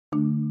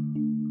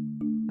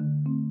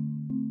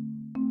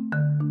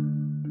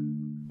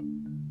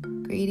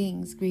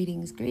Greetings,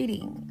 greetings,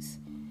 greetings.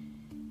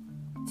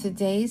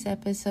 Today's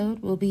episode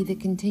will be the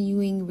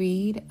continuing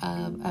read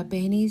of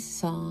Abeni's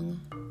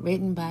song,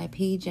 written by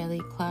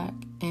Djeli Clark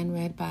and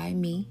read by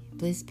me,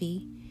 Bliss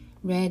B,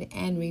 read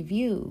and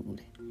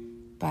reviewed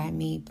by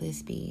me,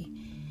 Bliss B.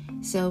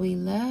 So we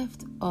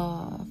left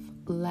off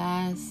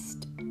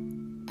last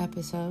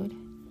episode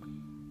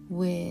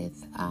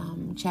with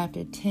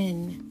chapter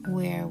 10,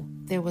 where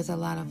there was a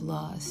lot of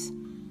loss.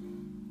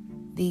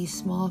 The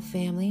small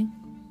family,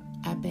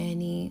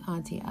 Abeni,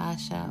 Auntie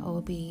Asha,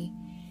 Obi,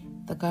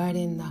 the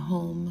garden, the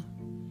home,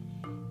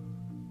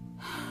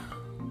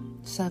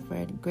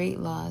 suffered great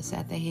loss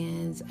at the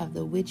hands of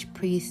the witch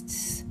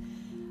priest's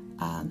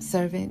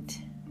servant,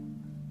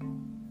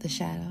 the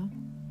shadow.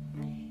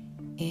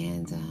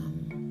 And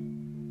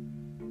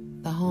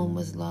the home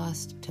was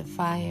lost to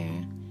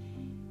fire,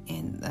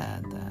 and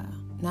the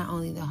not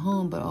only the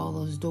home, but all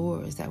those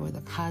doors that were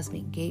the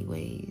cosmic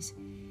gateways,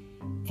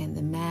 and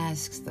the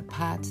masks, the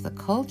pots, the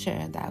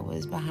culture that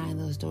was behind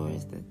those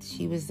doors. That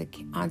she was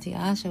Auntie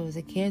Asha was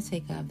the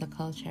caretaker of the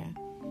culture,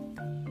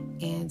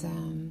 and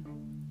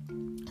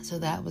so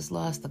that was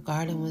lost. The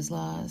garden was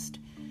lost.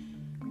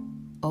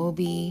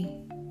 Obi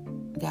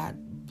got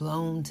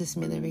blown to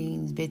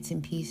smithereens, bits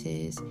and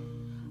pieces,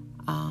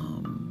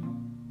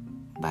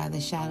 by the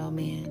shadow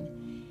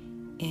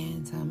man,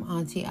 and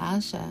Auntie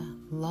Asha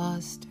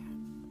lost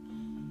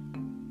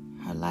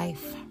her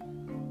life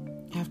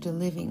after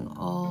living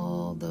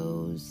all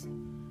those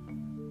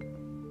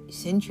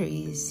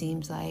centuries.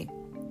 Seems like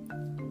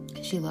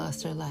she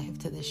lost her life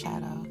to the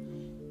shadow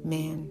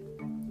man.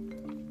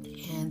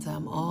 And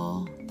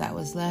all that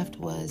was left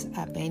was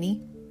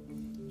Abeni,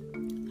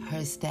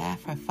 her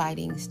staff, her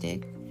fighting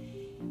stick,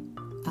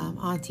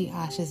 Auntie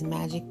Asha's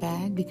magic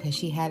bag, because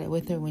she had it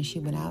with her when she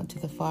went out to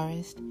the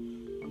forest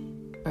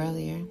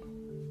earlier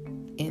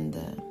in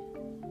the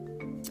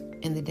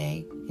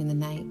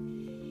night.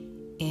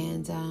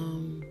 And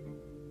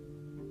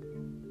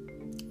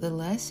the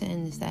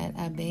lessons that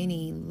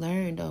Abeni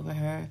learned over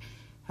her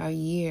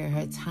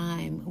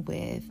time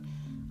with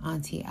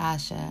Auntie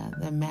Asha,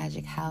 the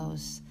magic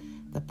house,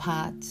 the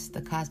pots,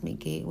 the cosmic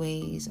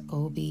gateways,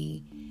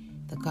 Obi,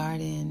 the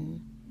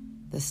garden,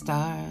 the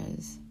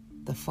stars,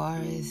 the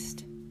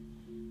forest,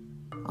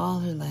 all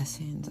her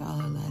lessons.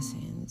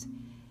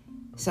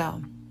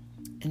 So,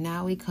 and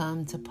now we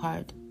come to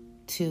part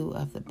 2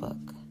 of the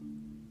book.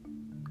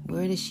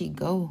 Where does she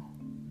go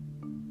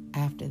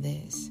after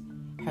this?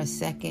 Her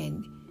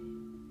second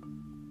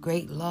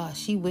great loss.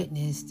 She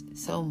witnessed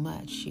so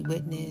much. She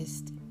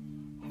witnessed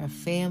her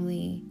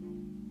family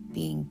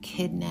being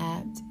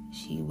kidnapped.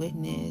 She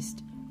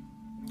witnessed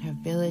her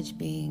village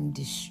being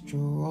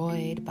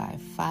destroyed by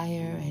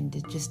fire and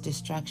just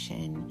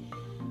destruction.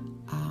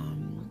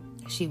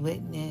 She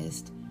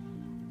witnessed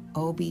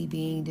Obi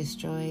being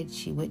destroyed.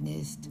 She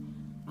witnessed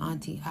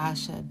Auntie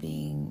Asha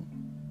being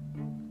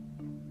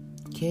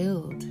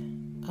killed.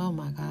 Oh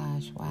my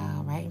gosh,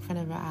 wow, right in front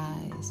of her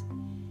eyes.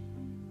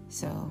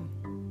 So,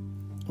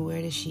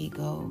 where does she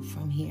go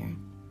from here?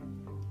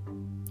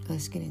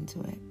 Let's get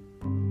into it.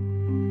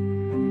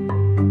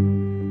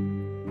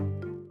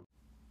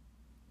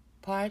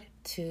 Part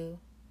 2,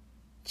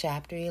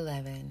 Chapter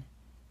 11,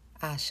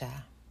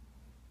 Asha.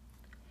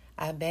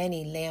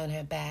 Abeni lay on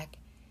her back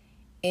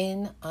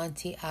in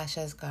Auntie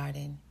Asha's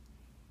garden,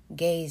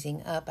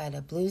 gazing up at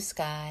a blue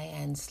sky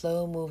and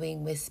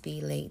slow-moving,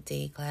 wispy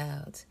late-day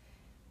clouds.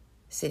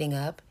 Sitting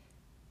up,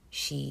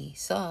 she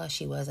saw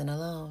she wasn't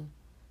alone.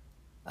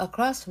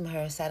 Across from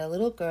her sat a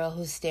little girl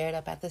who stared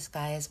up at the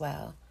sky as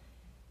well.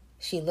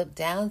 She looked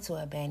down to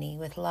Abeni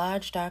with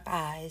large dark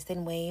eyes,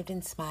 then waved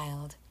and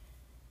smiled.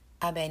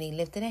 Abeni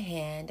lifted a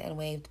hand and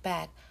waved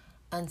back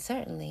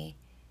uncertainly,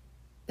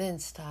 then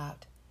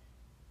stopped.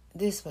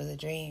 This was a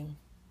dream.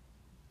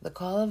 The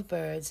call of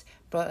birds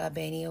brought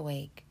Abeni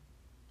awake.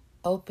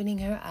 Opening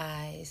her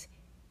eyes,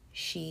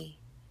 she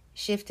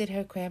shifted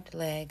her cramped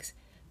legs,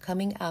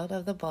 coming out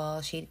of the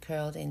ball she'd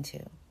curled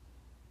into.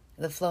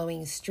 The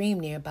flowing stream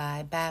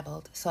nearby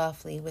babbled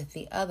softly with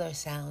the other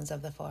sounds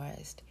of the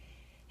forest,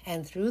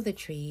 and through the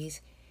trees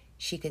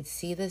she could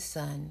see the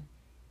sun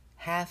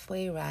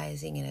halfway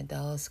rising in a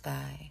dull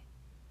sky.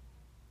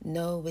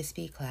 No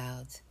wispy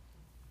clouds.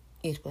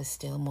 It was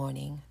still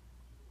morning.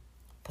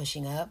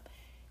 Pushing up,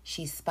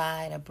 she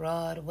spied a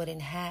broad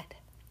wooden hat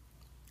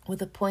with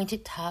a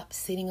pointed top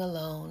sitting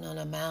alone on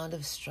a mound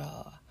of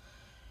straw.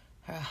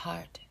 Her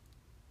heart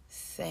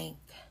sank.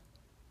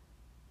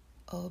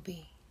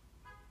 Obi.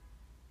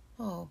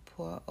 Oh,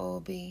 poor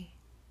Obi.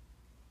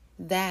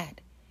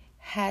 That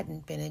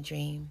hadn't been a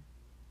dream.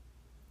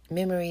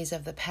 Memories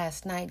of the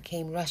past night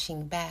came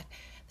rushing back.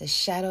 The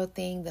shadow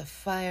thing, the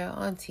fire,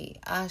 Auntie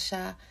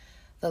Asha,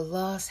 the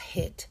loss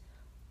hit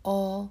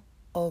all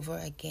over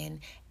again,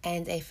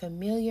 and a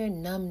familiar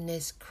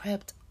numbness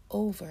crept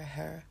over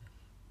her.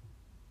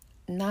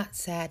 Not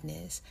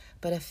sadness,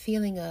 but a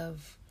feeling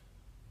of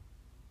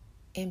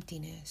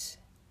emptiness,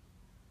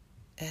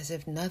 as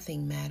if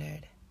nothing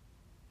mattered.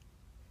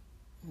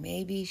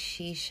 Maybe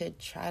she should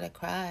try to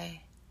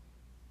cry.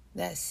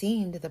 That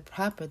seemed the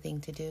proper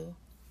thing to do.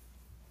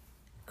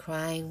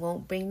 Crying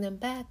won't bring them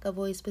back, a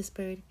voice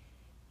whispered.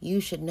 You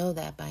should know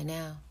that by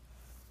now.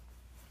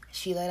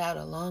 She let out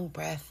a long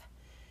breath.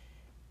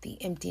 The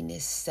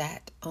emptiness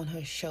sat on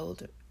her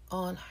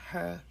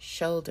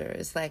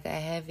shoulders like a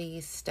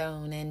heavy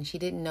stone, and she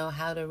didn't know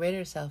how to rid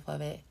herself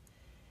of it.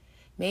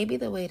 Maybe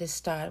the way to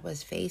start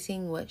was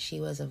facing what she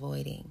was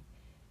avoiding.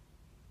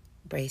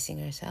 Bracing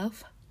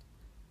herself,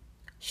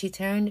 she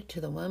turned to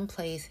the one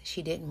place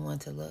she didn't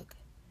want to look.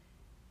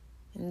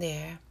 And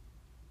there,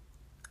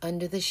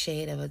 under the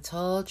shade of a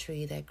tall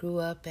tree that grew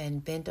up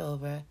and bent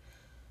over,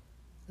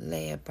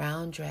 lay a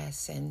brown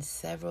dress and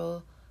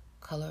several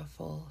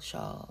colorful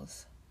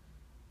shawls.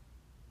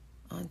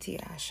 Auntie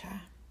Asha,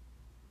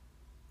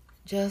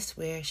 just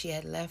where she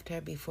had left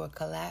her before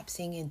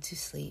collapsing into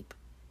sleep.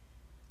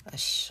 A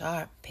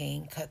sharp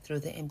pain cut through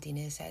the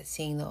emptiness at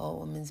seeing the old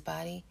woman's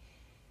body.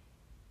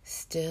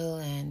 Still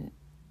and...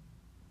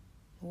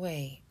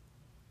 Wait.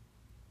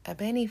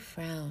 Abeni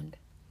frowned,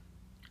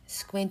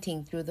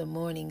 squinting through the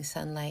morning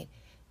sunlight.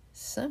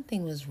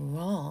 Something was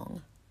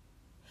wrong.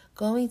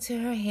 Going to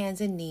her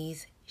hands and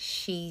knees,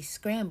 she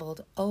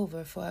scrambled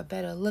over for a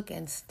better look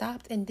and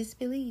stopped in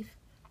disbelief.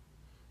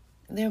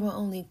 There were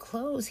only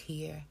clothes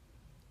here.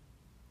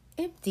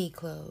 Empty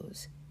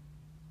clothes.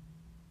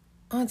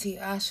 Auntie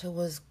Asha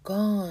was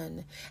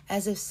gone,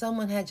 as if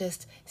someone had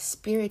just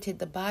spirited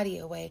the body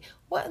away.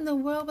 What in the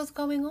world was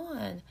going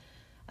on?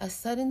 A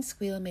sudden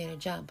squeal made her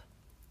jump.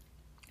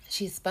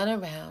 She spun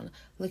around,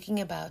 looking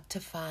about to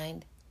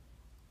find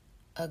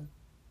a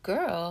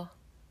girl.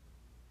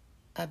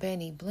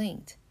 Abeni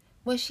blinked.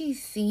 Was she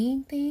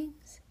seeing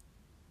things?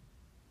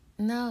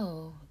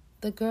 No,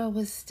 the girl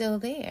was still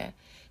there.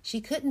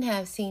 She couldn't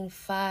have seen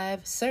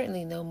 5,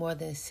 certainly no more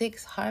than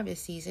 6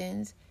 harvest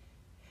seasons.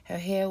 Her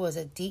hair was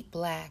a deep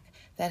black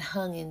that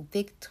hung in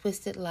thick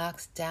twisted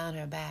locks down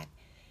her back,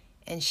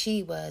 and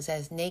she was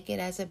as naked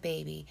as a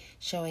baby,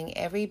 showing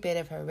every bit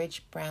of her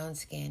rich brown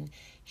skin.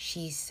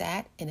 She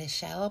sat in a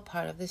shallow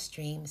part of the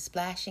stream,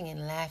 splashing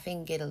and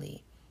laughing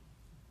giddily.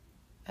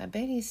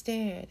 Abeni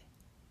stared.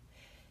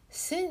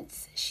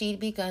 Since she'd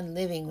begun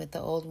living with the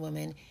old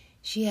woman,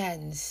 she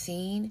hadn't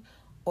seen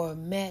or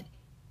met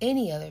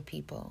any other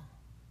people.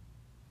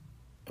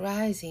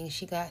 Rising,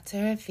 she got to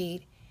her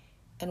feet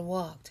and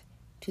walked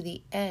to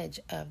the edge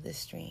of the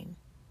stream.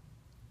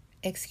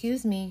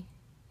 Excuse me,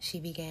 she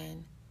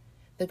began.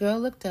 The girl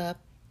looked up,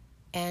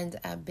 and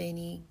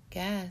Abeni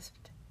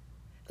gasped.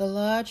 The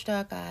large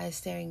dark eyes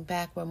staring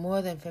back were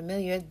more than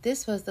familiar.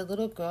 This was the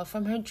little girl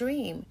from her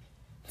dream,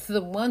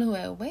 the one who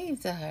had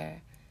waved to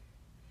her.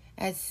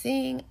 At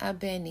seeing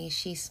Abeni,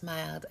 she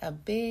smiled, a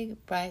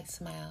big, bright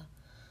smile.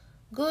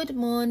 Good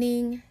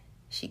morning,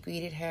 she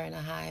greeted her in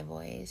a high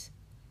voice.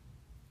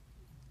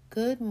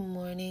 Good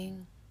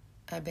morning,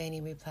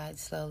 Abeni replied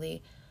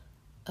slowly.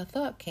 A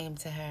thought came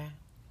to her.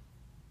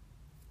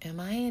 Am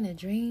I in a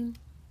dream?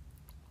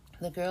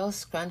 The girl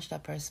scrunched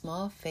up her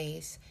small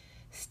face,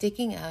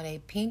 sticking out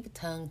a pink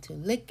tongue to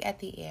lick at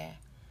the air.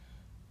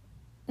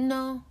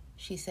 No,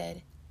 she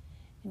said.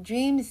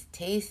 Dreams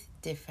taste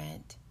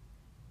different.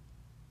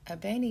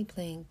 Abeni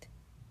blinked.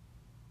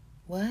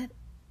 What?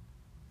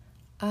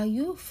 Are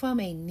you from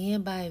a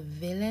nearby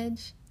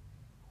village?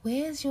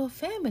 Where's your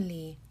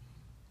family?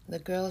 The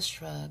girl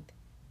shrugged.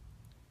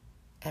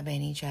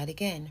 Abeni tried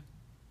again.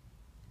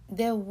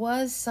 There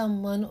was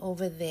someone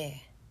over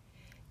there.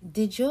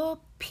 Did your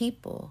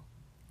people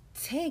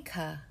take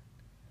her?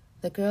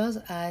 The girl's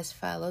eyes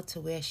followed to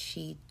where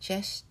she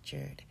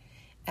gestured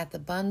at the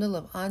bundle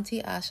of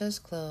Auntie Asha's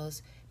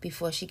clothes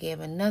before she gave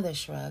another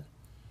shrug.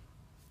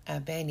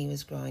 Abeni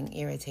was growing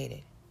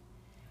irritated.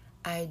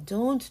 I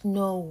don't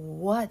know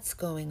what's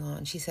going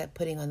on, she said,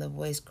 putting on the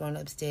voice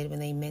grown-ups did when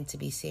they meant to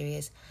be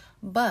serious.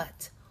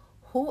 But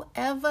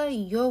whoever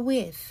you're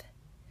with,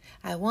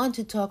 I want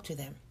to talk to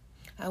them.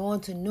 I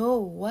want to know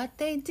what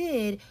they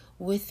did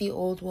with the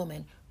old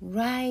woman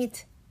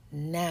right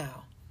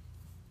now.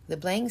 The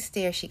blank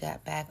stare she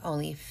got back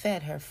only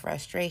fed her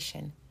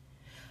frustration.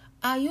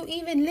 Are you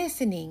even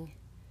listening?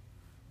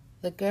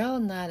 The girl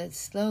nodded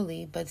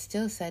slowly, but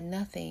still said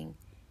nothing.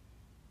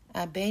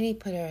 Abeni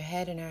put her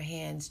head in her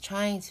hands,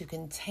 trying to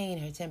contain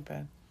her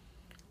temper.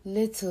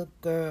 Little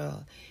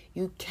girl,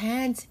 you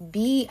can't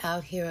be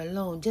out here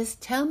alone.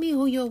 Just tell me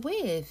who you're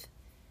with.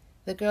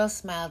 The girl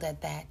smiled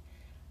at that.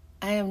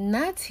 I am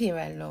not here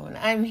alone.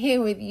 I'm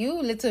here with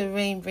you, little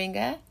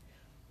rainbringer.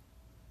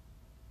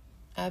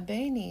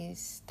 Abeni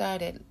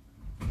started.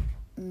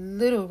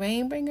 Little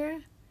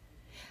rainbringer?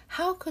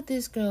 How could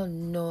this girl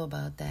know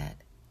about that?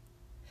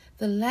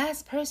 The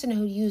last person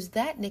who used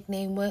that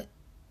nickname was...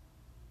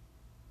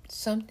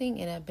 Something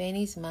in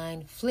Abeni's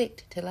mind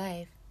flicked to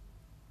life.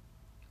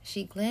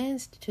 She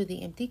glanced to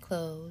the empty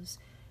clothes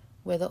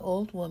where the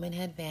old woman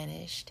had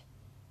vanished,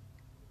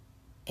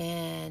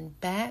 and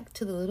back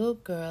to the little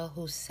girl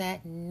who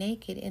sat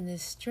naked in the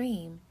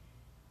stream.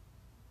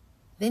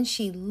 Then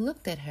she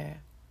looked at her,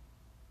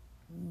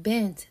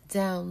 bent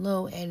down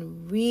low,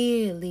 and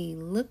really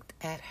looked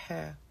at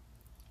her.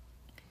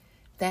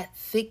 that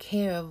thick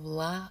hair of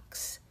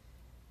locks,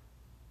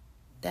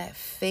 that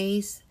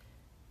face,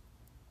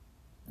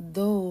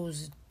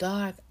 those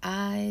dark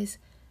eyes,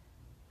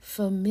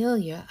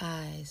 familiar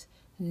eyes.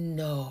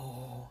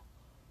 No.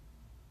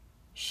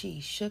 She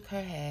shook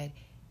her head.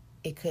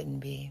 It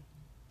couldn't be.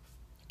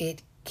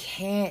 It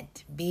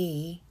can't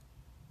be.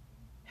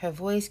 Her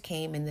voice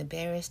came in the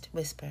barest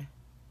whisper.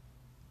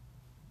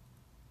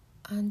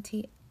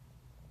 Auntie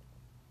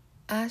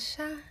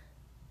Asha?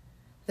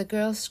 The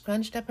girl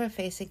scrunched up her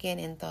face again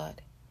in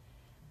thought.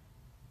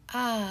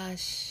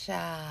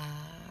 Asha,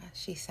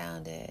 she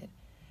sounded.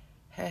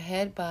 Her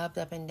head bobbed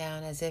up and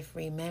down as if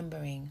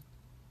remembering.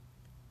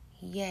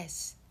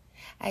 Yes,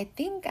 I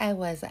think I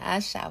was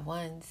Asha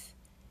once.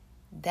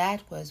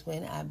 That was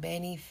when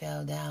Abeni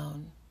fell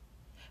down.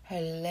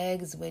 Her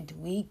legs went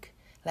weak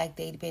like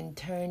they'd been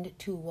turned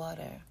to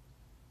water.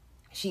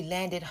 She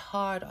landed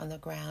hard on the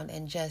ground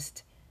and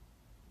just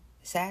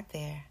sat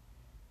there,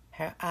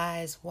 her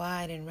eyes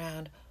wide and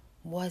round.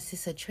 Was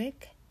this a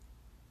trick?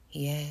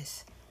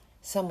 Yes,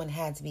 someone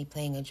had to be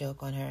playing a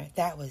joke on her.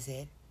 That was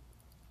it.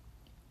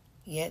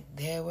 Yet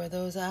there were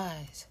those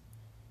eyes.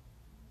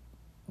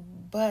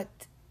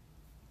 But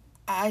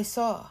I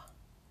saw,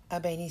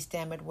 Abeni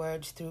stammered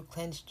words through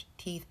clenched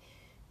teeth.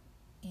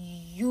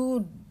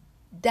 You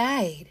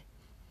died.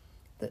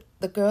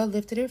 The girl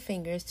lifted her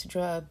fingers to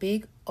draw a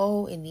big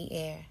O in the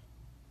air.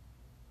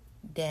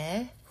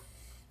 Death,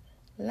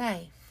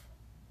 life,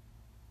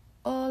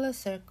 all a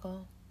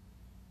circle.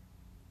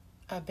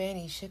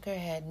 Abeni shook her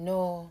head.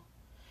 No,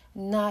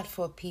 not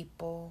for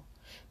people.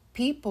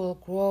 People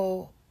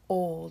grow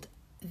old,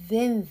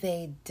 then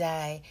they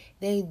die.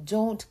 They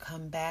don't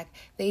come back.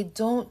 They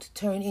don't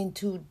turn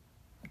into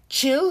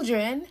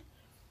children.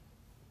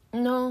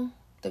 No,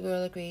 the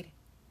girl agreed.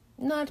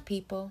 Not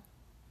people.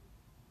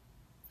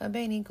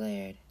 Abeni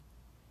glared.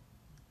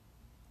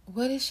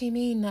 What does she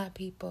mean, not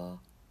people?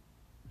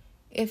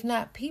 If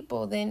not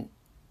people, then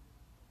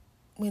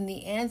when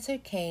the answer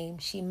came,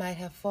 she might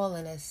have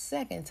fallen a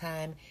second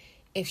time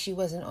if she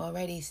wasn't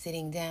already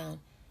sitting down.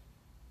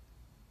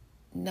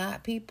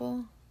 Not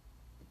people?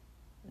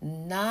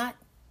 Not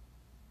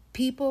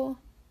people?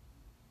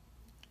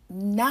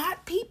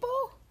 Not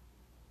people?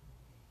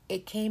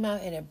 It came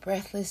out in a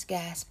breathless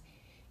gasp.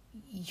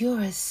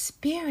 You're a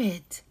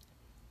spirit.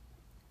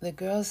 The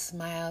girl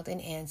smiled in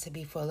answer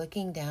before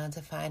looking down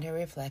to find her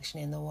reflection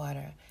in the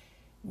water,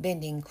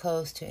 bending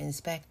close to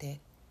inspect it.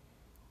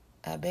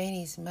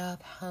 Abeni's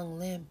mouth hung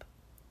limp.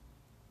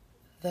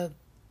 The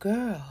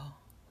girl,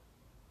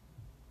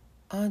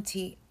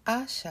 Auntie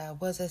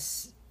Asha, was a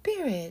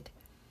spirit.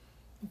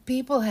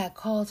 People had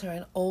called her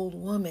an old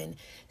woman.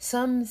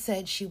 Some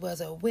said she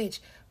was a witch,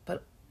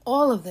 but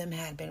all of them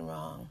had been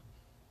wrong.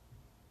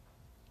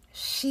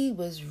 She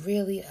was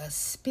really a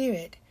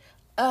spirit.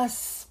 A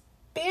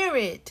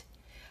spirit!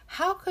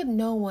 How could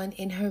no one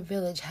in her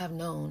village have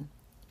known?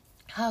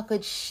 How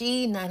could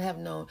she not have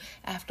known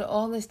after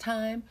all this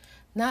time?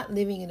 Not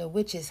living in a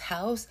witch's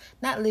house,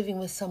 not living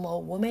with some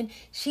old woman.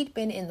 She'd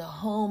been in the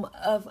home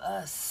of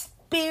a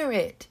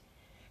spirit.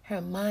 Her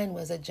mind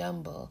was a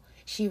jumble.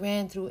 She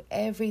ran through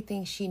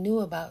everything she knew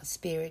about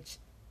spirits,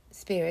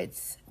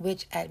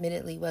 which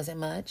admittedly wasn't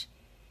much.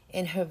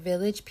 In her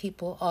village,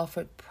 people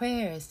offered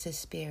prayers to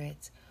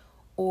spirits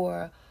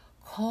or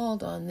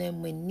called on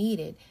them when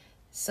needed.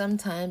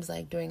 Sometimes,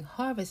 like during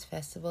Harvest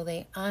Festival,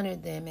 they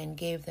honored them and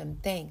gave them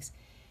thanks.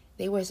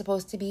 They were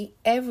supposed to be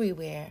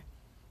everywhere,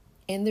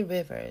 in the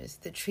rivers,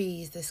 the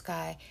trees, the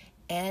sky,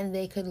 and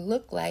they could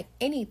look like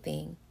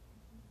anything.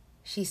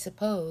 She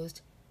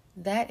supposed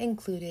that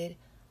included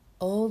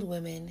old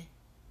women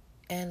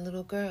and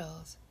little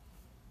girls.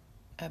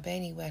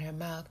 Abeni wet her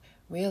mouth,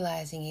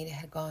 realizing it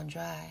had gone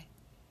dry.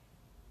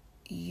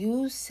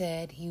 You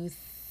said you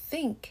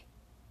think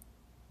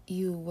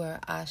you were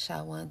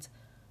Asha once.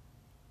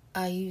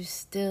 Are you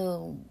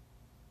still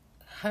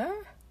her?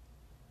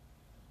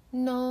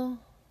 No,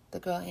 the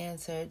girl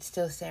answered,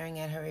 still staring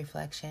at her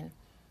reflection.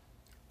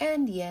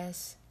 And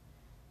yes.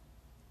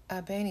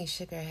 Abeni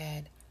shook her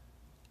head.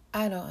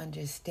 I don't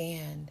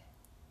understand.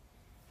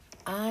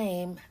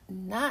 I'm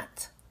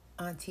not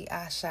Auntie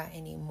Asha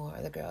anymore,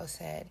 the girl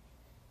said.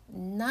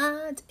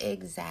 Not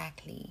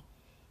exactly.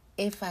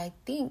 If I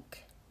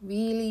think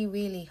really,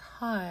 really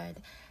hard,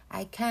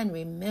 I can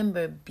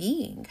remember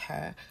being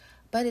her,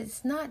 but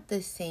it's not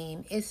the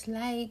same. It's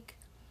like,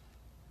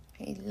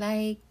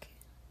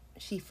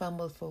 she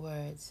fumbled for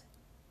words.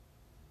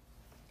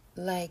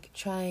 Like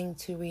trying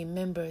to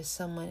remember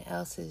someone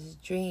else's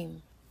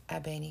dream,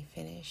 Abeni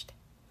finished.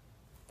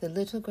 The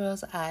little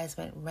girl's eyes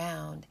went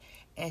round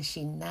and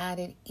she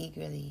nodded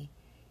eagerly.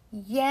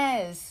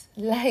 Yes,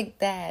 like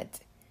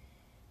that.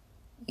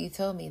 You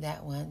told me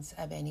that once,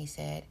 Abeni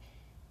said,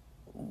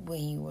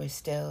 when you were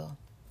still.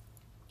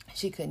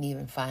 She couldn't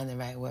even find the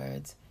right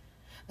words.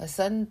 A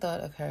sudden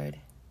thought occurred.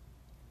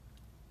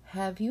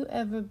 Have you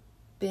ever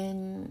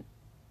been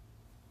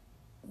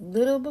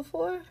little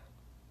before?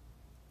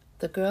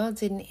 The girl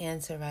didn't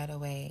answer right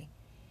away.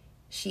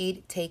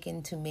 She'd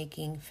taken to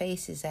making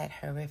faces at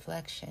her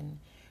reflection,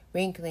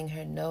 wrinkling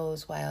her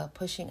nose while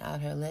pushing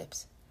out her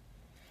lips.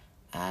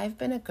 I've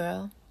been a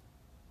girl,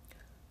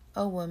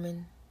 a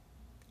woman,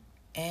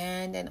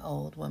 and an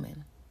old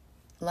woman.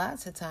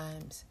 Lots of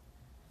times.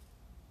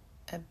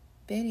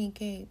 Abeni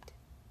gaped.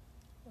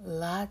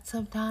 Lots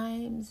of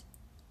times?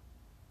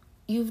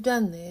 You've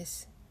done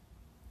this.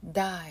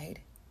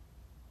 Died.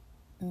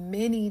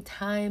 Many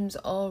times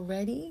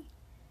already?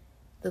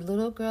 The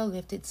little girl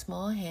lifted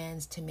small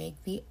hands to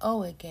make the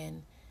O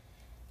again.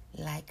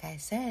 Like I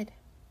said,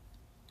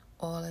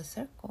 all a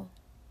circle.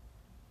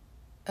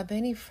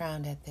 Abeni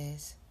frowned at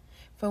this.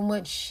 From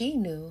what she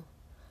knew,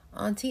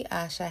 Auntie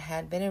Asha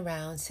had been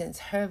around since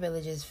her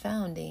village's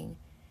founding,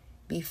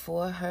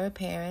 before her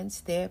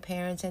parents, their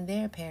parents, and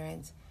their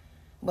parents.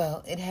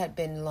 Well, it had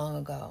been long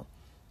ago.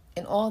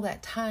 And all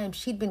that time,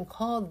 she'd been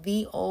called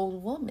the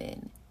old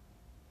woman.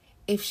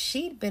 If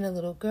she'd been a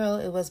little girl,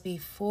 it was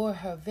before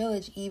her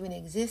village even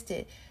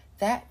existed.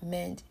 That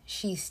meant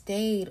she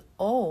stayed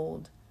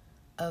old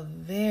a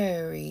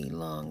very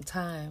long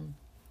time.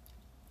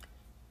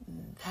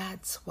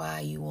 That's why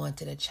you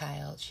wanted a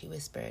child, she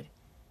whispered.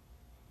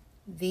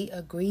 The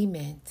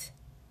agreement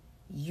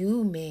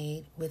you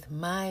made with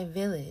my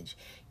village.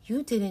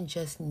 You didn't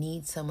just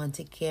need someone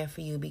to care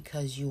for you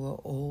because you were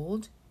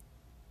old.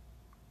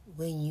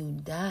 When you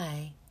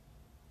die,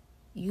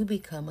 you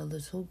become a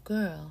little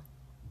girl.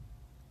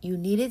 You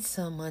needed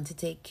someone to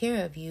take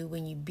care of you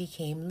when you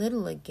became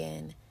little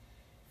again.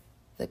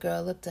 The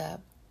girl looked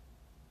up.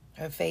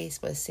 Her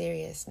face was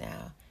serious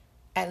now,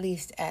 at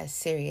least as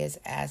serious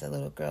as a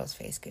little girl's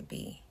face could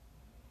be.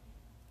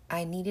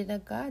 I needed a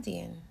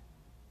guardian.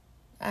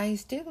 I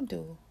still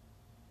do.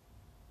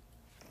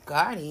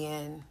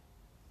 Guardian?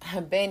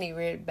 Abeni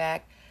reared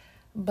back.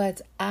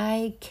 But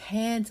I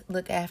can't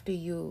look after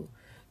you.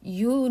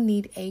 You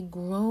need a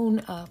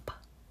grown-up.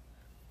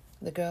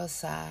 The girl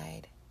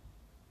sighed,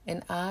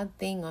 an odd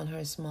thing on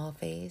her small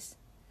face.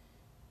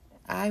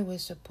 I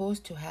was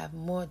supposed to have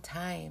more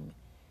time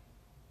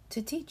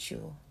to teach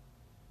you.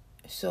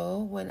 So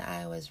when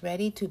I was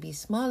ready to be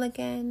small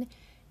again,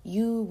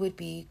 you would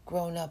be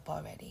grown up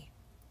already.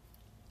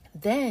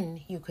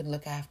 Then you could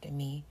look after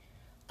me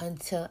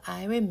until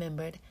I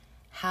remembered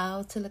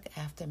how to look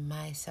after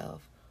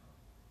myself.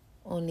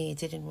 Only it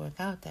didn't work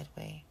out that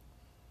way.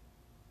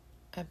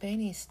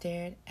 Abeni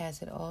stared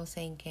as it all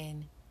sank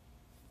in.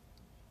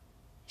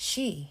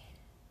 She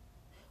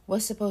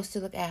was supposed to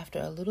look after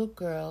a little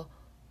girl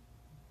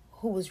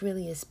who was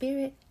really a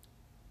spirit.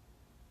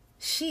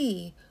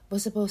 She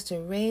was supposed to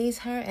raise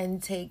her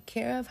and take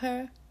care of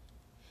her.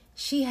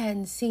 She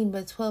hadn't seen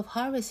but 12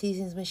 harvest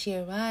seasons when she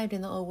arrived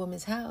in the old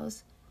woman's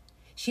house.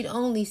 She'd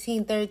only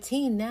seen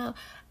 13 now.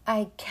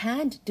 I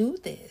can't do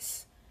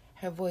this.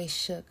 Her voice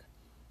shook.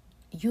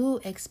 You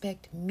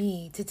expect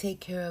me to take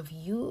care of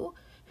you?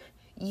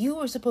 You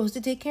were supposed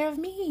to take care of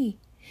me.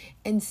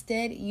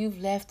 Instead,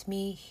 you've left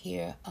me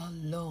here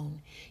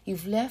alone.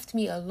 You've left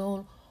me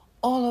alone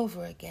all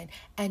over again.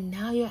 And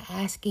now you're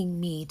asking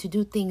me to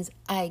do things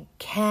I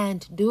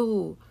can't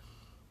do.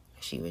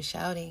 She was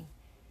shouting,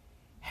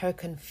 her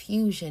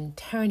confusion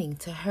turning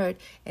to hurt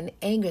and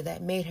anger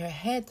that made her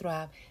head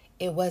throb.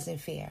 It wasn't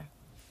fair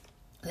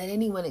that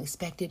anyone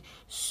expected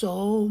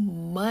so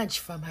much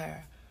from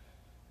her.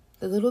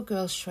 The little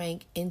girl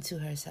shrank into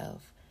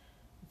herself,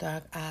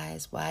 dark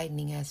eyes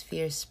widening as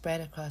fear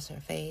spread across her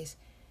face.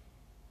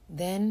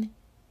 Then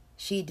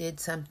she did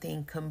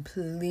something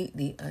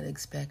completely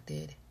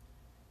unexpected.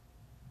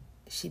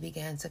 She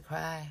began to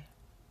cry.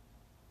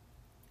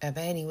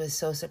 Abeni was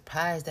so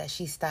surprised that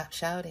she stopped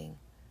shouting.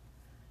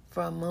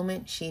 For a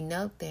moment, she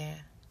knelt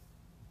there,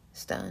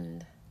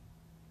 stunned,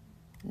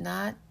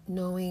 not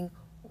knowing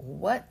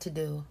what to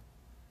do.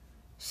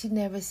 She'd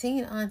never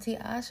seen Auntie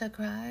Asha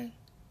cry.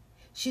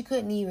 She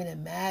couldn't even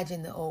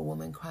imagine the old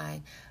woman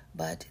crying,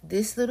 but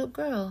this little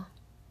girl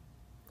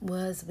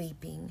was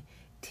weeping,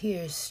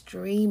 tears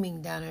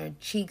streaming down her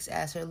cheeks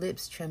as her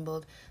lips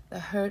trembled. The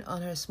hurt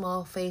on her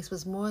small face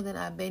was more than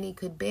Abeni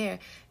could bear,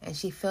 and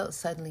she felt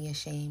suddenly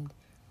ashamed.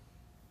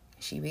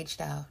 She reached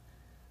out,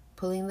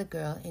 pulling the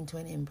girl into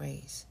an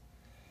embrace.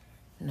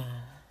 No,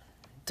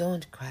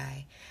 don't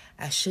cry.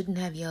 I shouldn't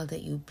have yelled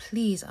at you.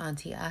 Please,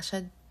 Auntie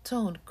Asha,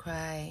 don't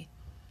cry.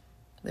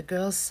 The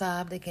girl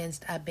sobbed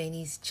against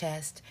Abeni's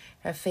chest,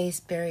 her face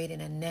buried in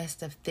a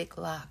nest of thick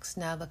locks,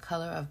 now the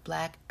color of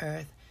black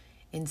earth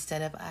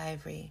instead of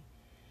ivory.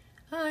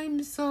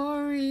 I'm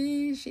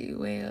sorry, she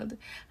wailed.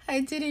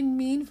 I didn't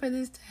mean for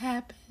this to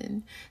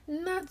happen.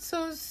 Not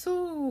so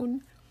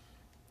soon.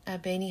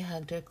 Abeni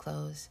hugged her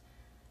close.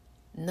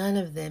 None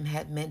of them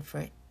had meant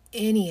for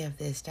any of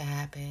this to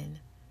happen.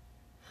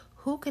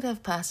 Who could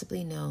have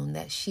possibly known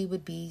that she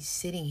would be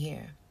sitting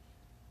here,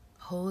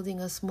 holding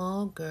a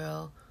small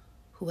girl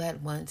who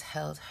had once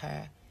held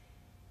her?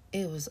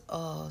 It was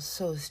all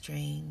so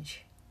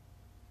strange.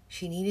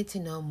 She needed to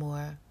know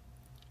more.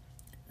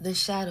 The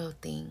shadow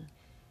thing,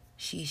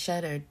 she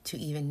shuddered to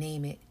even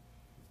name it.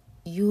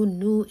 You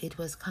knew it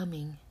was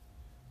coming.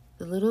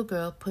 The little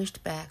girl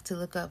pushed back to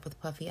look up with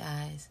puffy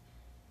eyes.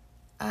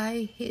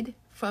 I hid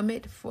from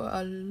it for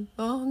a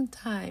long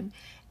time,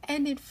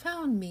 and it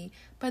found me.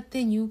 But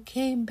then you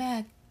came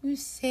back. You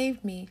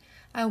saved me.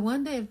 I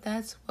wonder if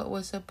that's what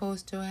was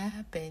supposed to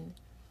happen."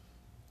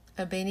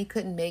 Abeni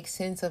couldn't make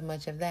sense of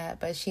much of that,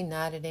 but she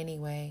nodded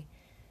anyway.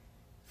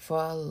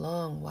 For a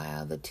long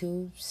while, the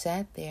two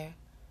sat there,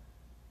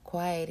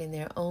 quiet in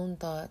their own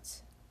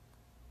thoughts.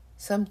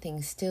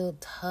 Something still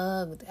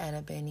tugged at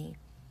Abeni,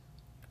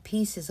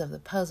 pieces of the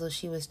puzzle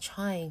she was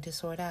trying to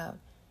sort out.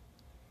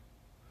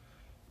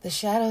 The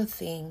shadow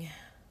thing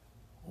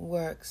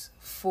works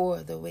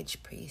for the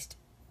witch priest,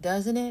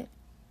 doesn't it?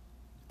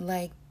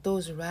 Like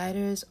those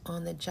riders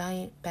on the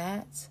giant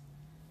bats?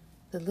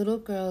 The little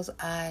girl's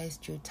eyes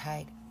drew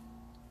tight.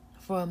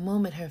 For a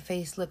moment, her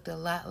face looked a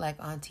lot like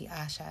Auntie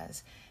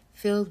Asha's,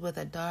 filled with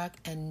a dark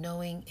and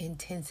knowing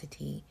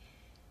intensity.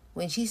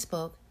 When she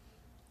spoke,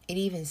 it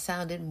even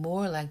sounded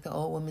more like the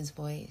old woman's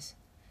voice.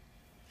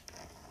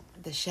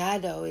 "The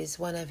shadow is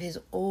one of his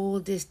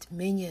oldest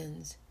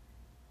minions.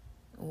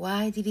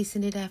 Why did he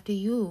send it after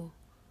you?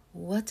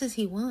 What does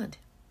he want?"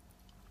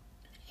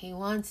 "He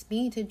wants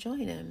me to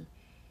join him.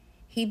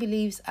 He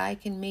believes I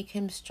can make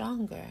him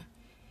stronger.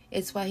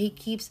 It's why he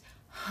keeps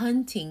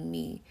hunting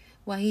me,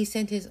 why he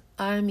sent his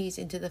armies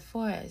into the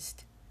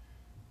forest."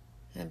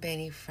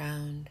 Abeni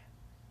frowned.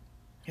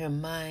 Her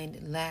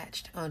mind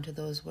latched onto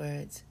those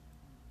words.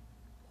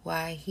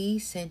 Why he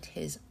sent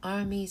his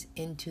armies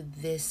into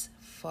this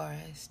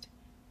forest.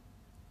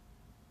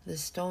 The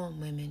storm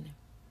women.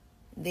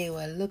 They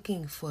were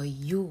looking for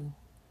you.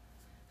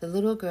 The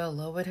little girl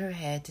lowered her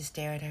head to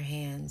stare at her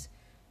hands,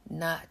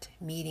 not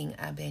meeting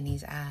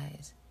Abeni's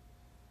eyes.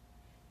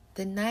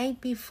 "The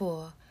night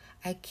before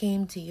I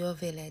came to your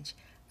village,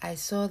 I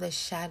saw the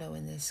shadow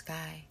in the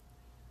sky.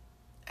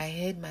 I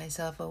hid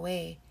myself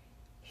away,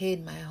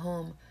 hid my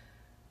home,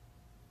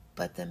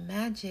 but the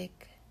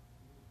magic,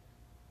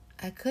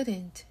 I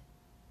couldn't.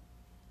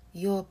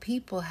 Your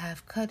people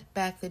have cut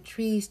back the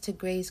trees to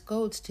graze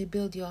goats to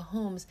build your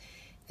homes.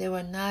 There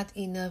were not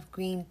enough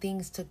green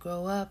things to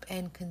grow up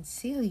and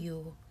conceal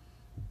you."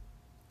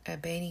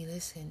 Abeni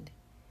listened,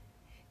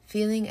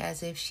 feeling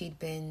as if she'd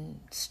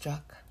been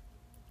struck.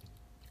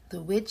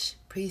 The witch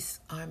priest's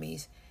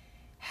armies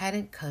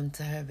hadn't come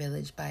to her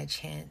village by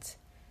chance.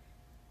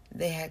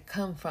 They had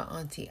come for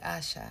Auntie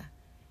Asha,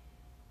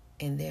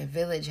 and their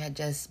village had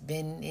just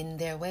been in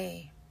their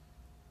way.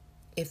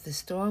 If the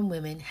storm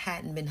women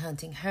hadn't been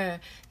hunting her,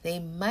 they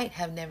might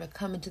have never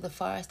come into the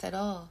forest at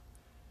all.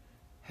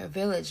 Her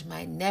village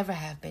might never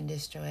have been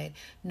destroyed.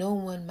 No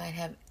one might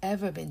have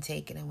ever been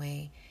taken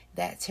away.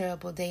 That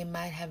terrible day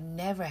might have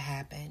never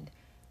happened.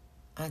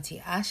 Auntie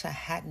Asha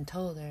hadn't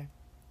told her.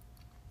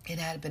 It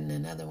had been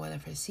another one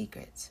of her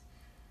secrets.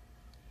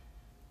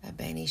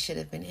 Abeni should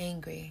have been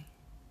angry,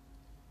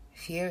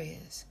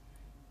 furious,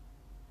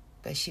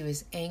 but she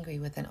was angry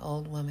with an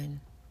old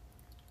woman,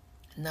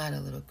 not a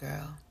little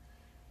girl.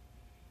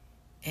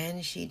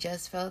 And she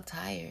just felt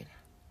tired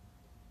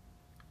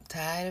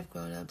of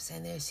grown-ups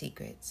and their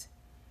secrets.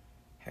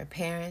 Her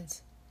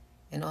parents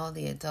and all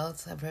the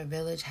adults of her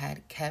village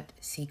had kept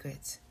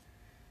secrets.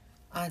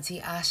 Auntie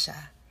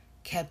Asha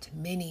kept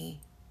many,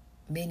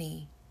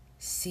 many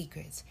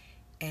secrets.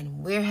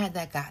 And where had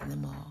that gotten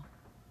them all?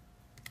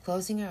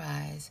 Closing her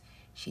eyes,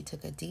 she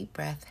took a deep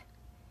breath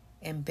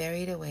and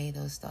buried away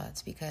those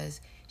thoughts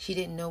because she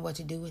didn't know what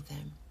to do with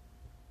them.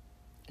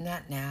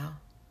 Not now.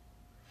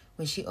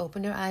 When she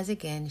opened her eyes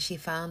again, she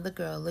found the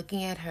girl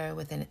looking at her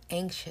with an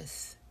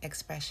anxious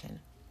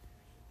expression.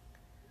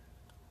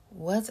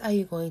 "What are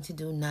you going to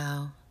do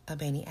now?"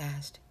 Abeni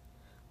asked.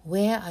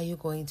 "Where are you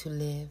going to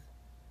live?"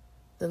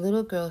 The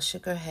little girl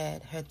shook her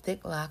head, her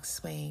thick locks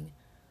swaying.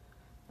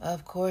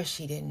 Of course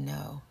she didn't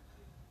know.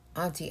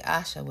 Auntie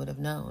Asha would have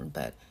known,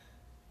 but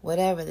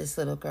whatever this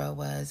little girl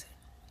was,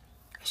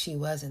 she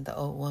wasn't the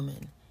old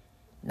woman.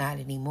 Not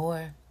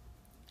anymore.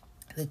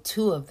 The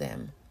two of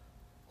them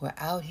were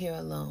out here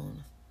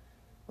alone,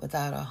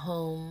 without a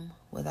home,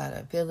 without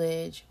a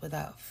village,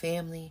 without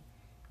family.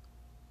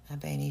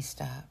 Abeni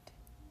stopped.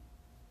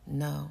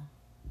 No,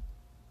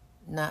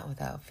 not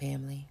without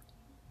family.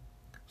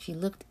 She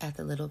looked at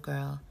the little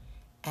girl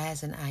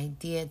as an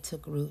idea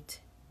took root.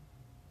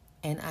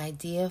 An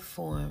idea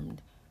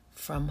formed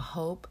from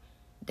hope,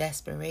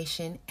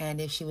 desperation, and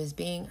if she was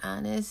being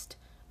honest,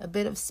 a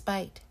bit of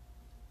spite.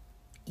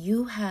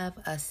 "You have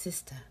a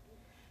sister.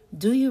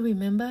 Do you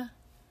remember?"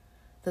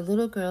 The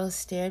little girl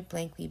stared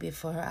blankly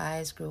before her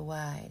eyes grew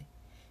wide.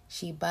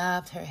 She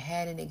bobbed her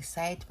head in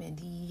excitement.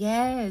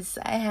 "Yes,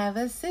 I have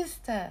a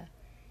sister."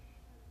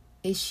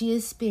 "Is she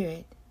a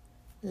spirit,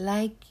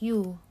 like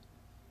you?"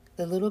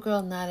 The little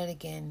girl nodded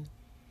again.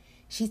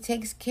 "She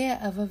takes care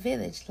of a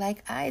village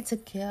like I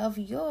took care of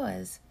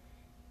yours."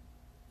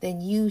 "Then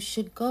you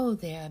should go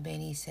there,"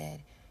 Abeni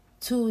said,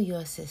 "to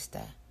your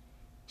sister.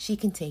 She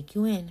can take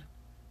you in."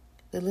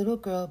 The little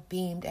girl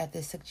beamed at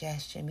this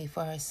suggestion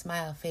before her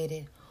smile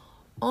faded.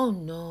 "Oh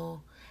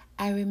no,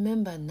 I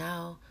remember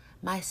now.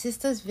 My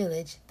sister's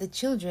village, the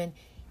children,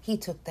 he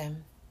took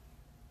them."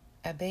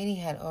 Abeni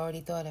had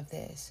already thought of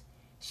this.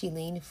 She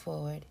leaned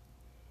forward.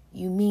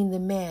 "You mean the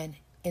man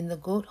in the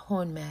goat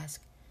horn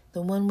mask,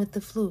 the one with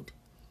the flute.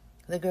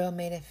 The girl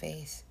made a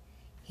face.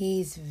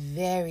 He's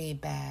very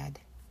bad.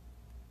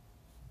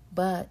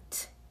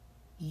 But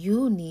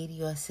you need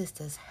your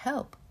sister's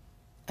help,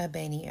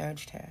 Abeni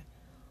urged her.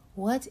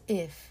 What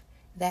if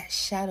that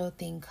shadow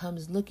thing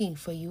comes looking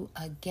for you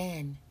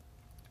again?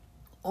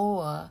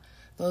 Or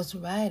those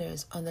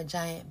riders on the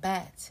giant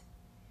bats?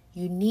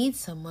 You need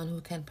someone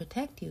who can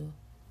protect you.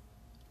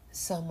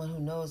 Someone who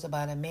knows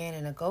about a man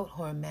in a goat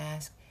horn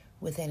mask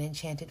with an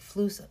enchanted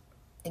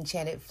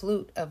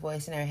flute, a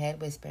voice in her head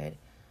whispered.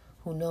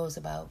 Who knows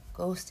about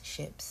ghost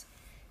ships?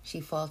 She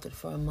faltered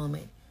for a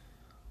moment.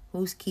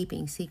 Who's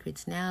keeping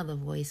secrets now? The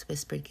voice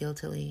whispered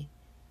guiltily.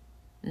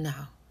 No,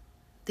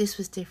 this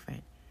was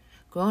different.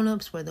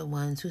 Grown-ups were the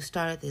ones who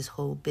started this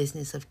whole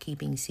business of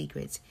keeping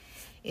secrets.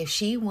 If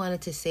she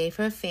wanted to save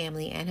her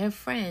family and her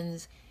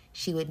friends,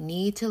 she would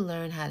need to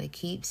learn how to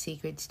keep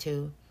secrets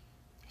too.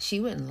 She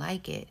wouldn't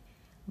like it,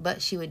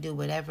 but she would do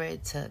whatever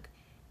it took.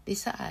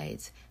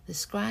 Besides, the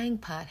scrying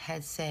pot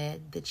had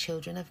said, the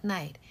children of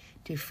night,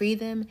 to free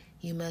them,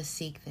 you must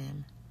seek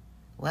them.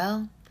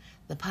 Well,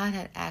 the pot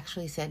had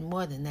actually said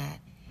more than that.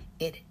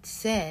 It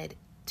said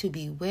to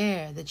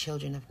beware the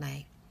children of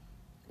night.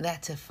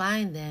 That to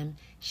find them,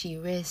 she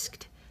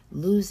risked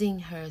losing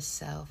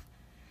herself.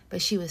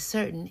 But she was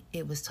certain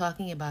it was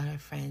talking about her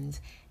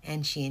friends,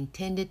 and she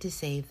intended to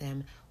save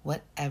them,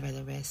 whatever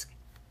the risk.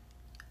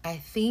 I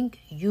think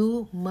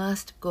you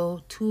must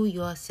go to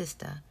your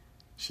sister,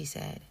 she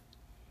said.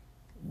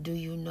 Do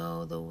you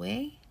know the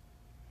way?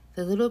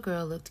 The little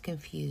girl looked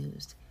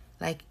confused,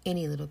 like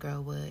any little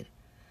girl would,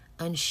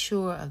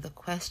 unsure of the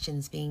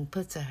questions being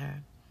put to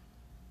her.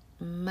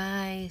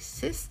 My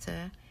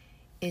sister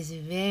is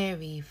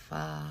very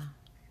far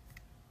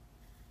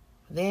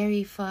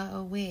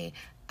away,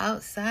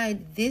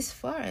 outside this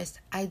forest.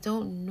 I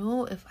don't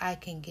know if I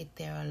can get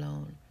there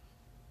alone.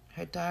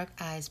 Her dark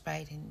eyes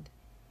brightened.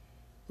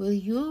 Will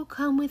you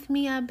come with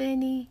me,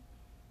 Abeni?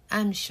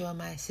 I'm sure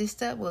my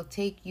sister will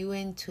take you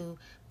in too.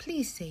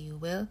 Please say you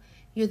will.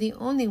 You're the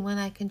only one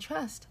I can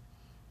trust.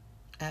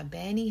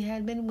 Abeni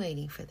had been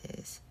waiting for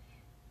this.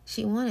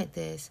 She wanted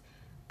this,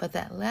 but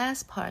that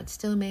last part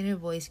still made her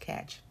voice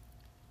catch,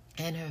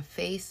 and her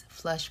face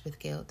flushed with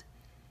guilt.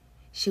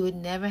 She would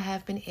never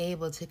have been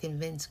able to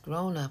convince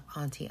grown-up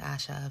Auntie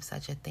Asha of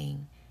such a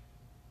thing.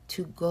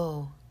 To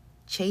go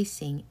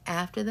chasing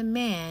after the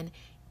man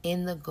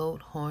in the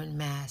goat horn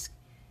mask.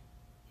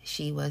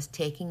 She was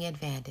taking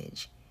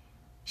advantage.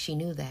 She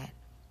knew that,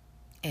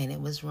 and it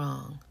was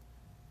wrong.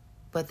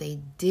 But they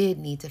did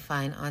need to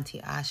find Auntie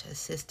Asha's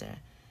sister.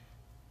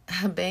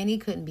 Abeni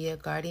couldn't be a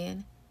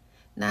guardian,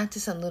 not to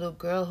some little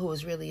girl who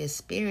was really a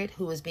spirit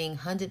who was being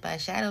hunted by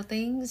shadow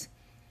things.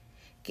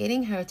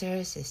 Getting her to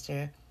her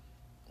sister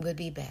would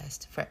be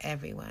best for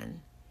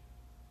everyone.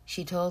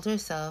 She told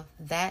herself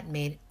that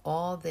made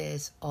all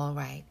this all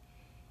right,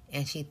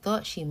 and she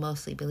thought she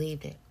mostly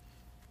believed it.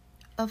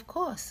 Of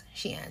course,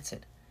 she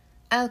answered.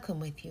 I'll come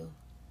with you.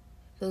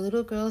 The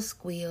little girl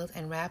squealed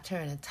and wrapped her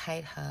in a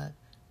tight hug.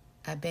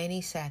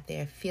 Abeni sat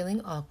there,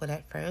 feeling awkward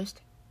at first,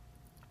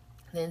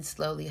 then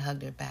slowly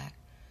hugged her back.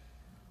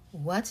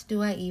 What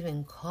do I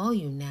even call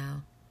you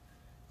now?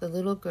 The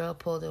little girl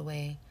pulled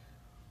away.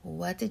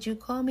 What did you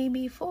call me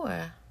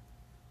before?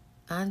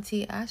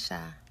 Auntie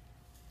Asha.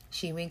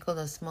 She wrinkled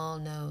a small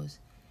nose.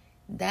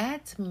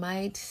 That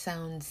might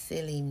sound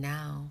silly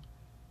now.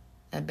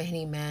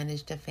 Abeni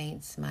managed a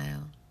faint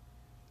smile.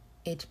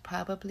 It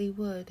probably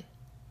would.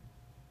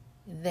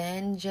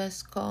 Then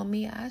just call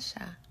me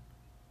Asha.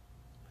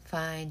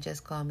 Fine,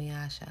 just call me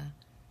Asha.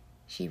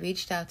 She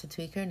reached out to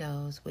tweak her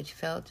nose, which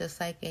felt just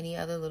like any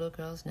other little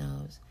girl's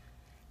nose.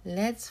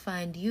 Let's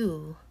find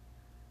you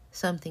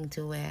something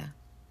to wear.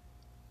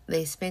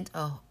 They spent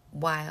a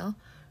while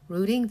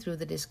rooting through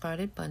the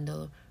discarded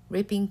bundle,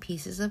 ripping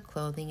pieces of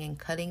clothing and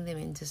cutting them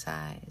into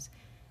size.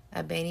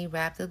 Abeni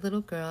wrapped the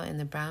little girl in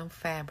the brown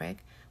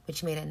fabric,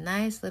 which made a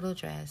nice little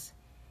dress.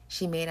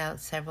 She made out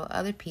several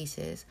other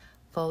pieces,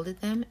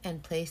 folded them,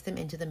 and placed them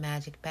into the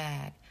magic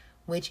bag,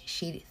 which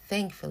she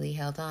thankfully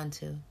held on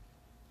to.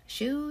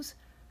 Shoes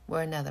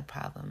were another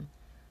problem,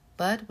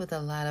 but with a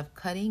lot of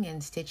cutting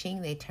and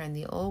stitching, they turned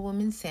the old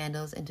woman's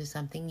sandals into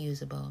something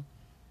usable.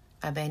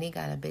 Abeni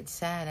got a bit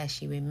sad as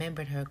she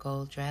remembered her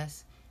gold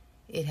dress.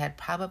 It had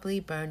probably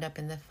burned up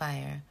in the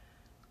fire,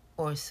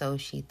 or so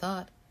she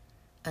thought,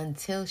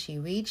 until she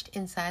reached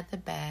inside the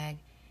bag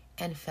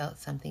and felt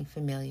something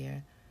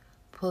familiar.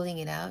 Pulling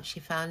it out, she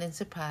found in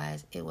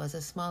surprise it was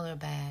a smaller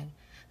bag,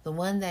 the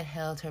one that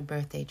held her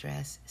birthday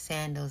dress,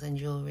 sandals, and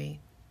jewelry.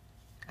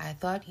 I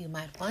thought you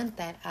might want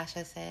that,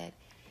 Asha said.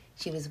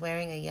 She was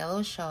wearing a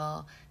yellow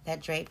shawl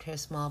that draped her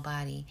small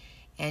body,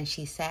 and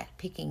she sat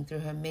picking through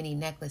her many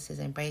necklaces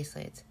and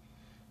bracelets.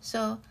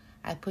 So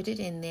I put it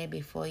in there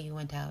before you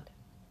went out.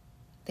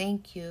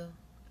 Thank you,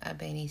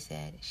 Abeni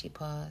said. She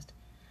paused.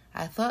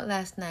 I thought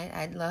last night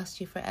I'd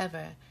lost you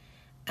forever.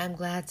 I'm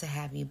glad to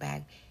have you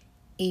back,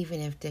 even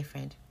if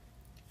different.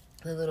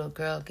 The little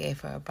girl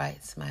gave her a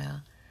bright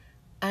smile.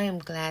 I am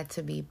glad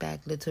to be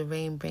back, little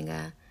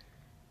Rainbringer.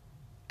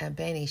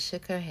 Abeni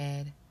shook her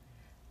head.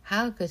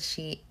 How could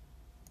she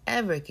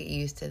ever get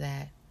used to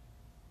that?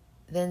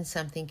 Then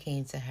something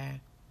came to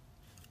her.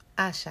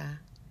 Asha,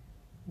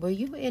 were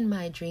you in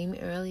my dream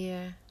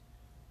earlier?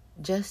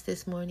 Just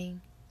this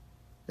morning?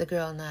 The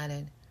girl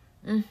nodded.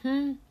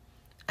 Mm-hmm.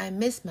 I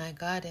miss my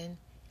garden,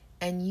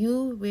 and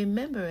you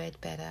remember it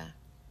better.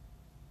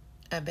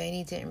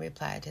 Abeni didn't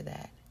reply to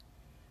that.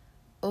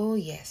 Oh,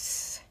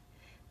 yes.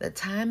 The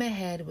time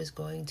ahead was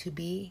going to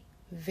be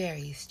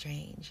very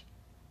strange.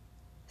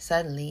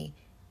 Suddenly,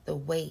 the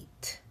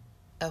weight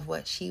of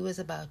what she was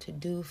about to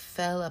do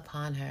fell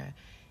upon her.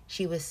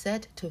 She was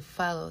set to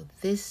follow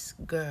this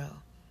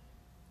girl,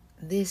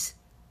 this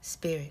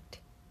spirit,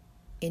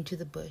 into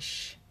the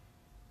bush.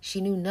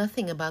 She knew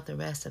nothing about the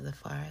rest of the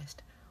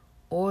forest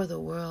or the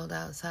world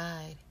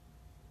outside.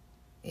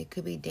 It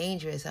could be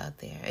dangerous out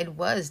there. It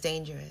was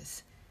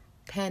dangerous.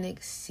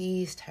 Panic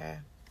seized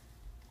her.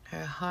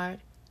 Her heart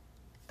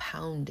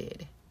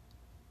pounded.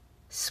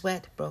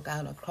 Sweat broke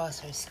out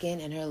across her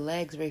skin and her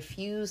legs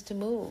refused to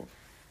move.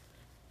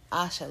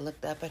 Asha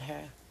looked up at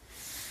her,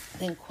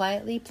 then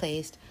quietly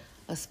placed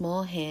a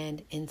small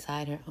hand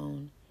inside her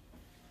own.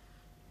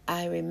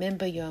 I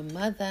remember your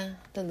mother,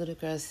 the little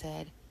girl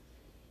said.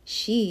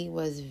 She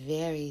was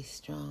very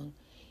strong,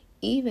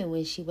 even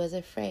when she was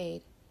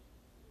afraid.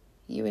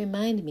 You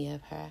remind me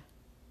of her.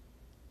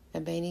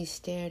 Abeni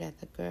stared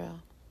at the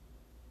girl,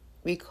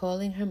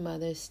 recalling her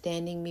mother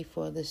standing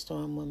before the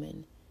storm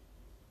woman,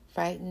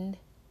 frightened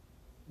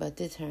but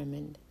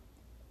determined.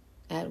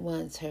 At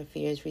once her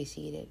fears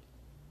receded,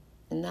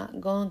 not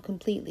gone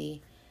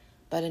completely,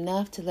 but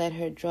enough to let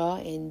her draw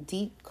in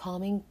deep,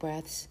 calming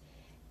breaths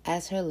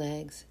as her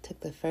legs took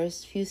the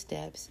first few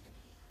steps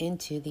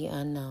into the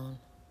unknown.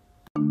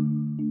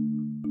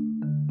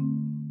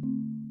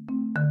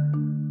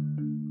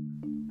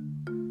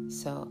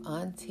 So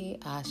Auntie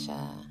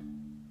Asha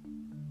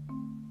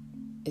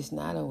is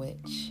not a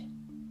witch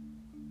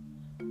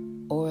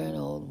or an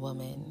old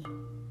woman.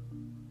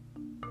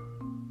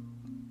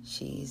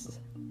 She's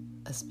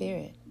a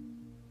spirit.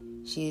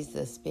 She's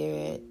the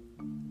spirit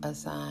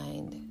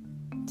assigned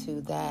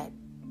to that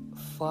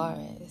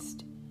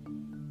forest.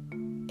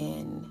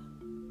 And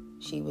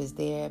she was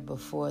there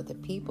before the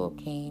people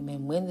came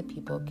and when the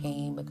people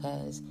came,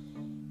 because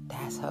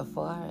that's her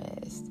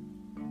forest.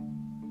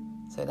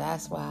 So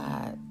that's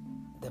why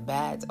the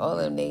bats, all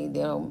of them, they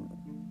don't,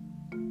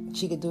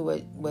 she could do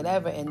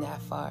whatever in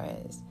that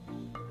forest.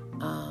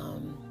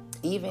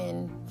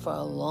 Even for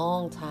a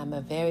long time,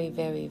 a very,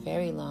 very,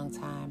 very long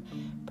time,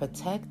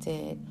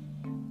 protected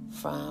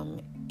from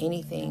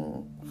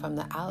anything from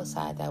the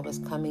outside that was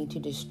coming to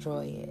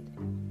destroy it.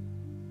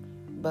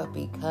 But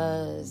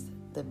because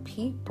the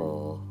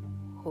people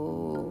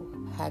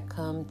who had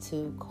come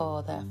to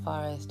call that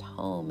forest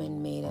home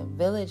and made a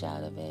village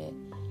out of it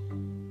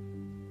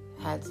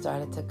had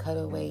started to cut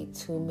away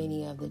too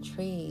many of the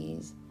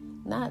trees,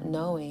 not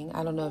knowing,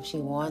 I don't know if she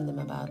warned them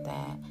about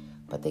that,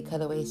 but they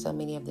cut away so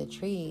many of the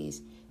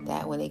trees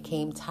that when it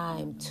came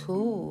time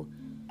to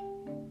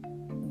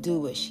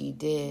do what she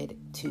did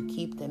to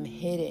keep them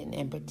hidden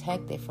and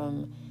protected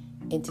from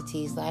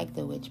entities like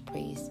the witch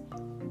priest,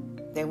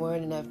 there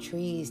weren't enough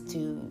trees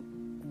to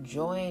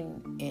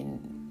join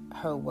in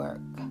her work,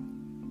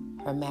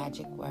 her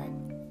magic work.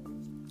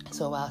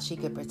 So while she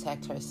could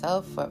protect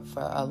herself for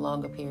a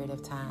longer period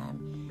of time,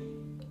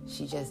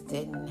 she just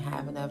didn't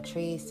have enough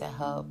trees to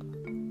help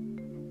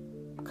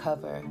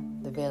cover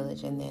the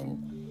village. And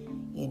then,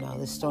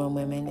 the storm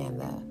women and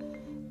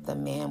the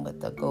man with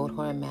the goat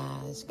horn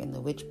mask and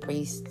the witch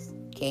priest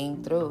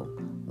came through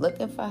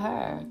looking for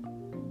her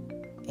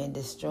and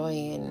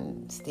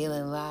destroying,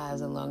 stealing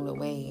lives along the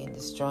way and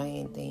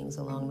destroying things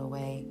along the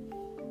way,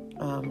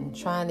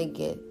 trying to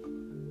get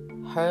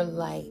her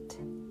light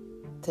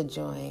to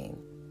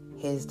join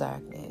his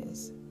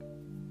darkness.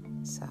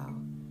 So,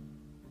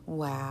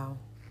 wow.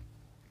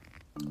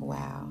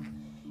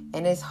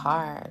 And it's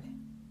hard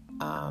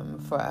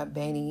for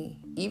Abeni,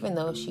 even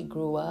though she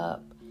grew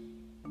up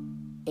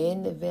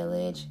in the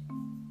village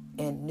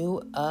and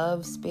knew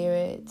of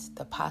spirits,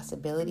 the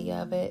possibility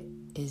of it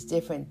is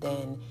different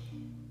than,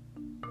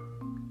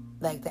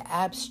 like, the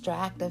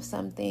abstract of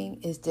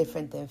something is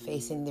different than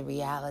facing the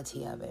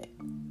reality of it.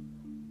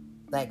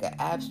 Like, an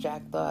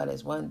abstract thought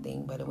is one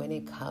thing, but when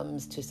it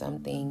comes to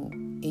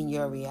something in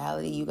your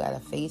reality, you gotta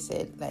face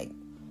it, like,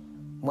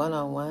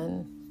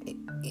 one-on-one.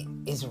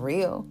 It's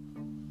real,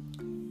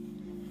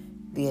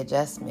 the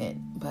adjustment.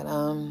 But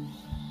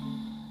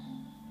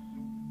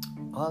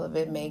all of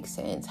it makes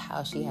sense,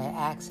 how she had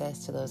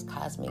access to those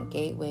cosmic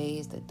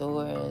gateways, the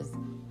doors,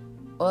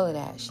 all of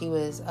that. She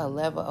was a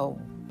level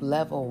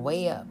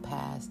way up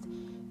past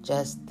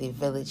just the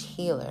village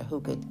healer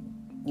who could,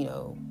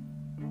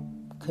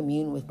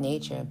 commune with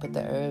nature and put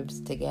the herbs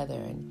together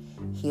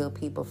and heal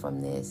people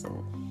from this.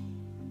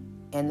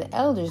 And the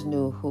elders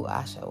knew who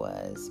Asha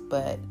was,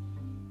 but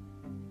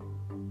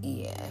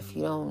yeah, if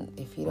you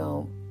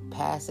don't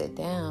pass it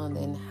down,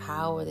 then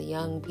how are the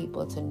young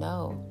people to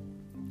know?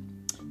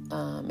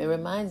 It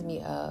reminds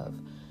me of,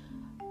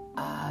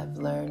 I've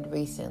learned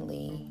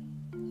recently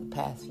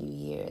past few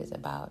years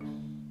about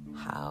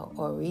how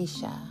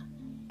Orisha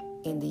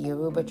in the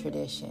Yoruba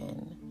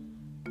tradition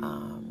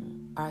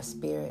are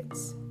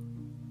spirits,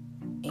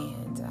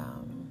 and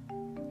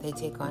they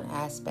take on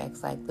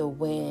aspects like the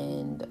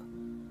wind,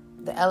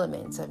 the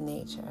elements of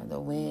nature, the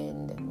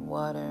wind and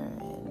water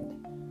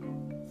and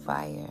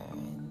fire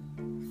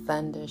and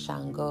thunder,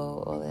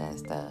 Shango, all of that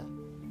stuff.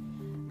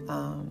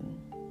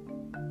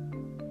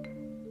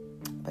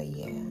 But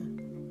yeah.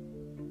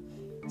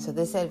 So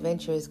this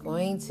adventure is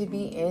going to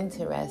be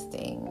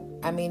interesting.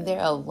 I mean, they're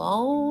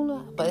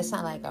alone, but it's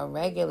not like a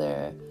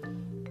regular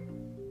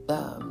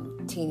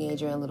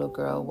teenager and little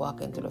girl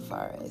walking through the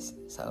forest.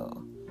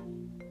 So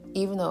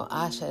even though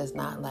Asha is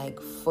not like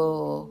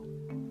full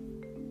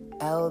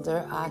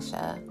elder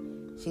Asha,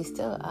 she's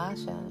still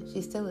Asha.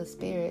 She's still a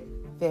spirit.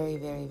 Very,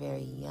 very,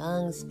 very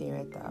young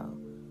spirit though.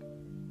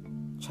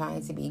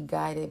 Trying to be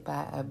guided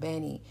by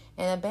Abeni.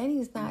 And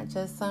Abeni is not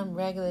just some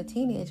regular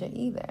teenager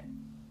either,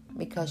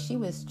 because she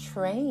was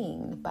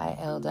trained by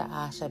Elder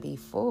Asha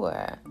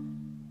before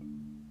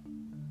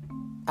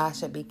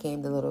Asha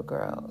became the little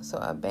girl. So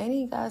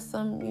Abeni got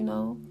some,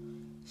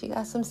 she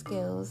got some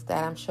skills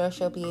that I'm sure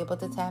she'll be able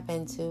to tap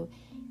into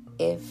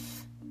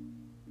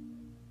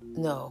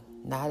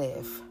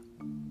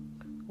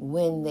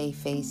when they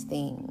face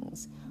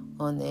things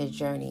on their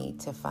journey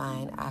to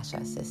find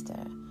Asha's sister.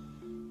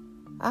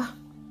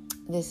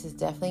 This is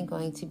definitely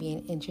going to be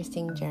an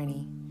interesting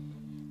journey.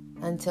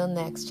 Until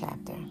next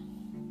chapter.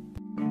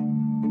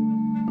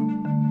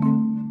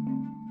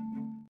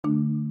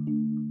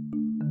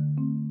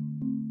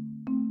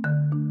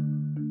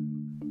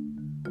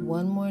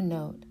 One more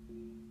note.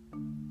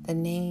 The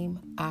name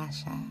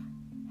Asha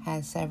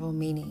has several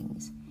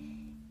meanings.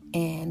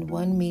 And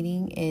one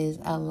meaning is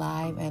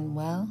alive and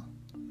well.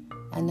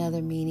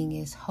 Another meaning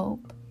is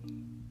hope.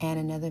 And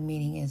another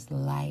meaning is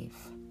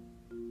life.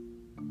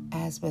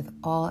 As with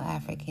all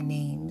African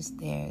names,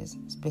 there's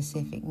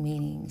specific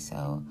meanings.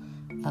 So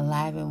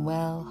alive and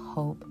well,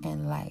 hope,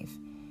 and life.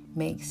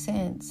 Makes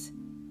sense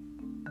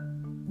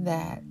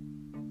that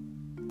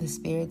the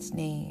spirit's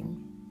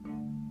name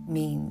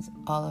means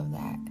all of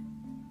that.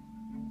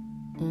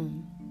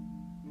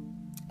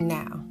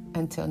 Now,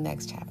 until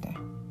next chapter.